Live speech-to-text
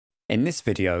In this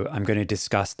video, I'm going to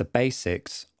discuss the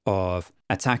basics of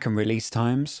attack and release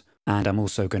times, and I'm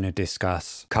also going to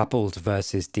discuss coupled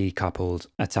versus decoupled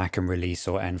attack and release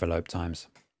or envelope times.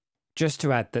 Just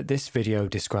to add that this video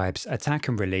describes attack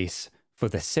and release for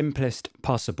the simplest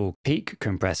possible peak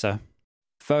compressor.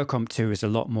 FurComp 2 is a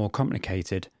lot more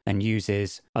complicated and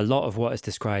uses a lot of what is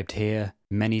described here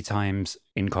many times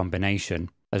in combination,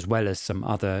 as well as some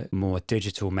other more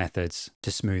digital methods to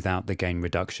smooth out the gain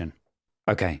reduction.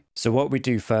 Okay, so what we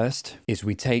do first is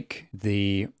we take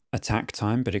the attack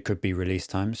time, but it could be release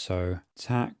time, so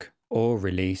attack or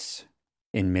release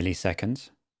in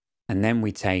milliseconds. And then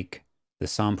we take the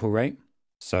sample rate,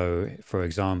 so for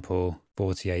example,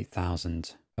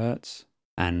 48,000 Hertz.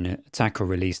 And attack or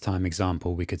release time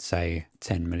example, we could say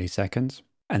 10 milliseconds.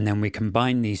 And then we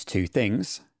combine these two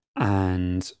things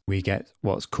and we get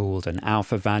what's called an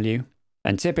alpha value.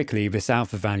 And typically this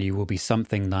alpha value will be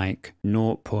something like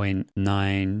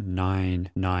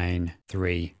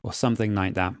 0.9993 or something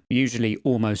like that. Usually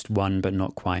almost 1, but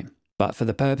not quite. But for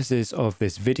the purposes of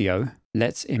this video,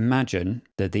 let's imagine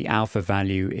that the alpha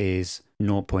value is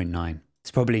 0.9. It's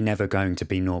probably never going to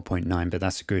be 0.9, but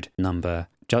that's a good number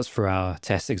just for our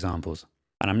test examples.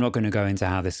 And I'm not going to go into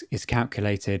how this is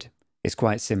calculated. It's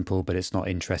quite simple, but it's not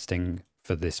interesting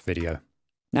for this video.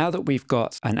 Now that we've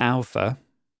got an alpha,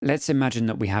 let's imagine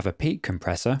that we have a peak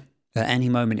compressor. At any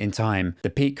moment in time, the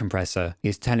peak compressor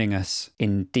is telling us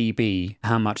in dB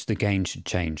how much the gain should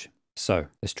change. So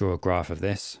let's draw a graph of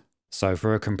this. So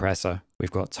for a compressor, we've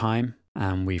got time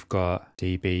and we've got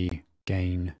dB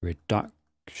gain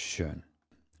reduction.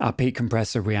 Our peak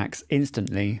compressor reacts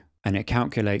instantly and it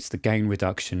calculates the gain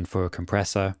reduction for a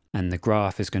compressor, and the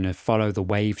graph is going to follow the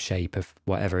wave shape of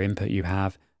whatever input you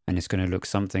have, and it's going to look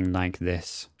something like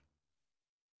this.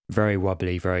 Very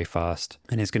wobbly, very fast.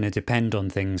 And it's going to depend on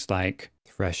things like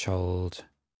threshold,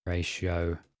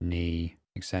 ratio, knee,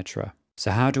 etc.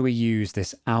 So how do we use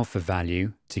this alpha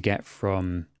value to get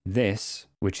from this,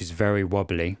 which is very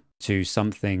wobbly, to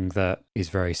something that is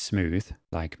very smooth?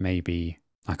 Like maybe,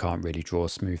 I can't really draw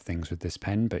smooth things with this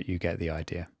pen, but you get the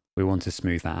idea. We want to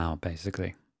smooth that out,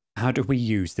 basically. How do we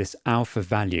use this alpha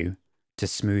value to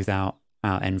smooth out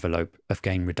our envelope of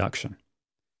gain reduction?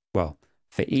 Well,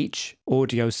 for each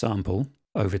audio sample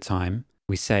over time,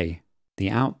 we say the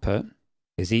output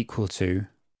is equal to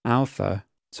alpha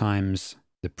times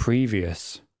the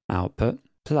previous output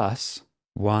plus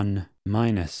 1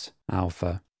 minus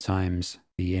alpha times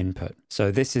the input.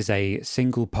 So this is a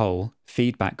single pole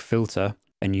feedback filter,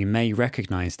 and you may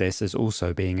recognize this as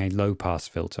also being a low pass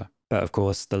filter. But of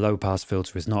course, the low pass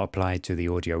filter is not applied to the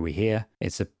audio we hear,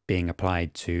 it's being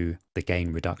applied to the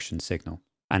gain reduction signal.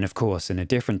 And of course, in a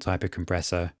different type of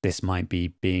compressor, this might be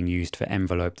being used for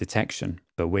envelope detection,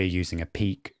 but we're using a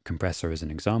peak compressor as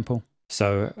an example.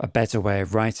 So a better way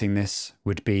of writing this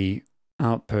would be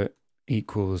output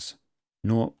equals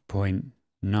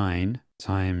 0.9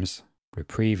 times the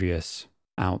previous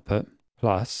output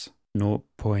plus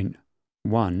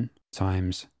 0.1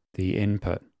 times the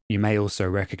input. You may also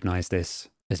recognize this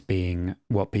as being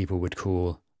what people would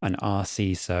call an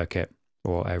RC circuit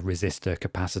or a resistor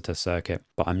capacitor circuit,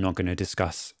 but I'm not going to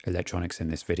discuss electronics in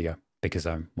this video because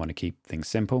I want to keep things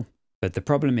simple. But the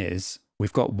problem is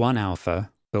we've got one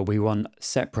alpha, but we want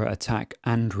separate attack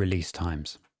and release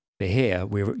times. But here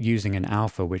we're using an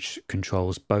alpha which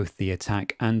controls both the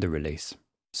attack and the release.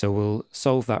 So we'll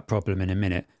solve that problem in a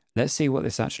minute. Let's see what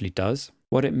this actually does.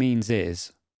 What it means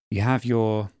is you have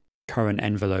your current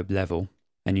envelope level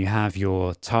and you have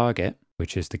your target,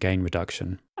 which is the gain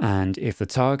reduction. And if the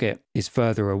target is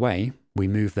further away, we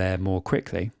move there more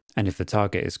quickly. And if the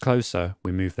target is closer,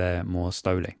 we move there more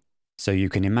slowly. So you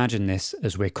can imagine this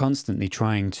as we're constantly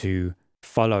trying to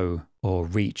follow or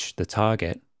reach the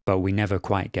target, but we never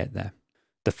quite get there.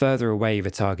 The further away the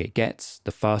target gets,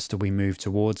 the faster we move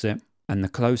towards it, and the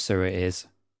closer it is,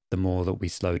 the more that we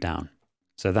slow down.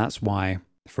 So that's why,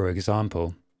 for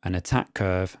example, an attack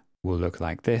curve will look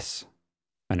like this,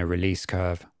 and a release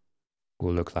curve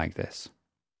will look like this.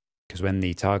 Because when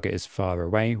the target is far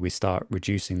away, we start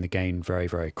reducing the gain very,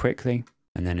 very quickly.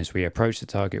 And then as we approach the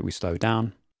target, we slow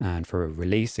down. And for a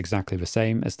release, exactly the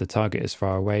same. As the target is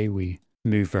far away, we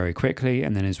move very quickly.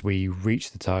 And then as we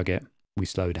reach the target, we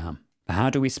slow down. How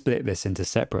do we split this into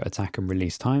separate attack and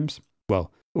release times?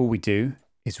 Well, all we do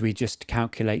is we just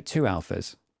calculate two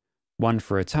alphas, one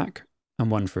for attack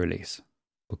and one for release.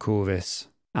 We'll call this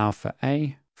alpha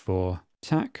A for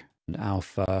attack and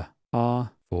alpha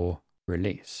R for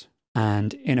release.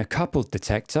 And in a coupled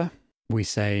detector, we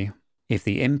say if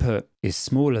the input is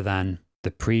smaller than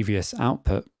the previous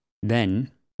output, then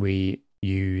we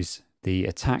use the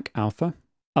attack alpha.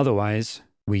 Otherwise,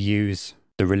 we use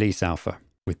the release alpha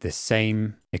with the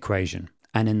same equation.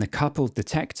 And in the coupled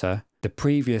detector, the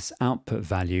previous output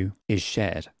value is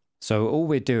shared. So all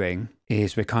we're doing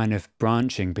is we're kind of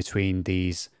branching between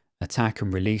these attack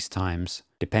and release times,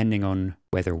 depending on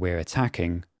whether we're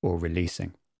attacking or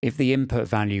releasing. If the input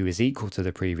value is equal to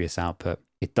the previous output,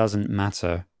 it doesn't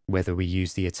matter whether we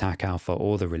use the attack alpha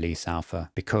or the release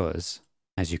alpha, because,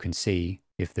 as you can see,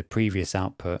 if the previous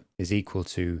output is equal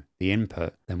to the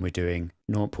input, then we're doing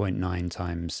 0.9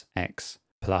 times x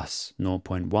plus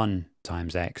 0.1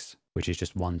 times x, which is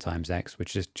just 1 times x,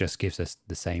 which just gives us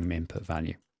the same input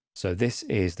value. So this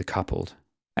is the coupled.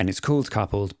 And it's called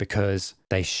coupled because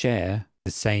they share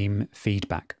the same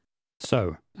feedback.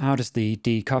 So how does the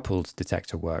decoupled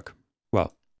detector work?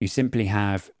 Well, you simply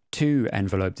have two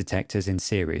envelope detectors in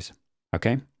series,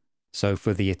 okay? So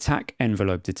for the attack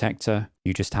envelope detector,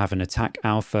 you just have an attack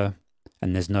alpha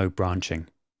and there's no branching.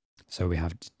 So we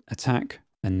have attack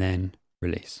and then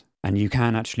release. And you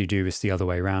can actually do this the other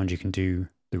way around. You can do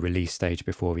the release stage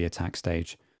before the attack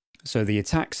stage. So the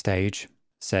attack stage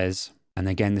says, and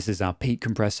again, this is our peak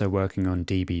compressor working on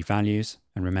dB values.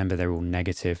 And remember, they're all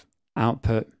negative.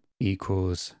 Output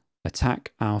equals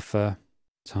attack alpha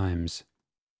times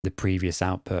the previous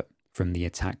output from the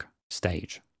attack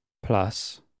stage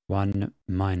plus 1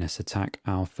 minus attack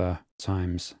alpha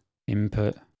times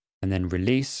input. And then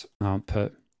release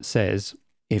output says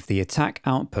if the attack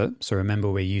output, so remember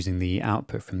we're using the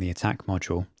output from the attack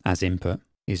module as input,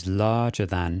 is larger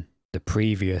than the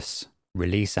previous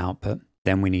release output,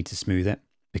 then we need to smooth it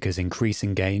because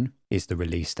increasing gain is the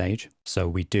release stage. So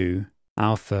we do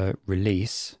alpha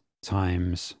release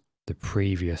times the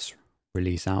previous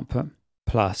release output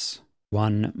plus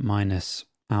 1 minus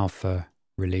alpha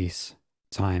release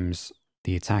times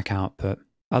the attack output.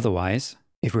 Otherwise,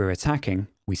 if we're attacking,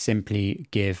 we simply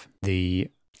give the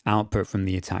output from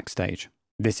the attack stage.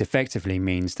 This effectively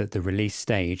means that the release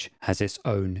stage has its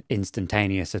own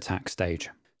instantaneous attack stage.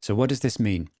 So what does this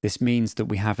mean? This means that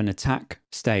we have an attack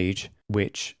stage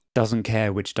which doesn't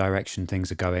care which direction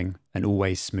things are going and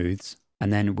always smooths.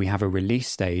 And then we have a release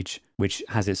stage which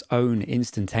has its own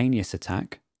instantaneous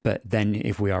attack, but then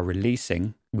if we are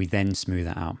releasing, we then smooth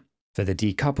it out. For the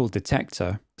decoupled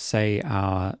detector, say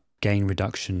our gain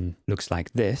reduction looks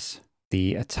like this,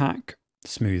 the attack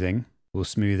smoothing will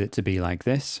smooth it to be like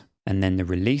this, and then the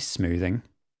release smoothing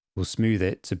will smooth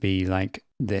it to be like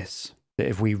this. That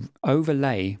if we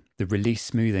overlay the release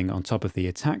smoothing on top of the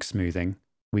attack smoothing,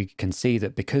 we can see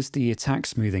that because the attack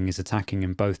smoothing is attacking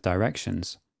in both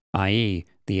directions, i.e.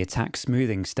 the attack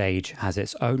smoothing stage has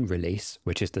its own release,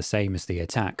 which is the same as the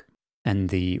attack, and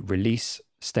the release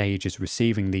stage is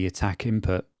receiving the attack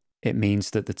input, it means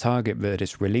that the target that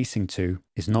it's releasing to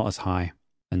is not as high.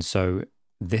 And so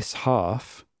this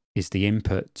half is the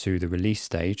input to the release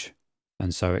stage,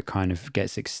 and so it kind of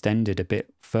gets extended a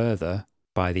bit further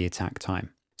by the attack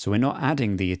time. So we're not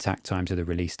adding the attack time to the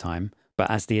release time,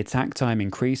 but as the attack time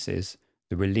increases,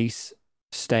 the release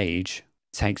stage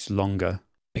takes longer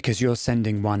because you're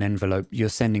sending one envelope, you're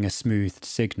sending a smoothed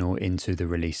signal into the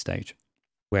release stage.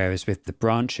 Whereas with the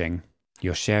branching,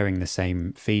 you're sharing the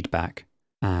same feedback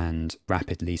and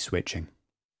rapidly switching.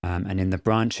 And in the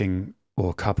branching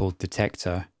or coupled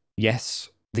detector, yes,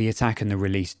 the attack and the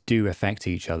release do affect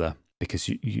each other because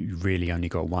you really only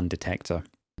got one detector,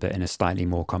 but in a slightly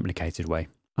more complicated way.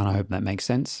 And I hope that makes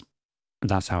sense.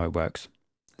 That's how it works.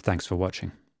 Thanks for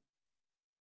watching.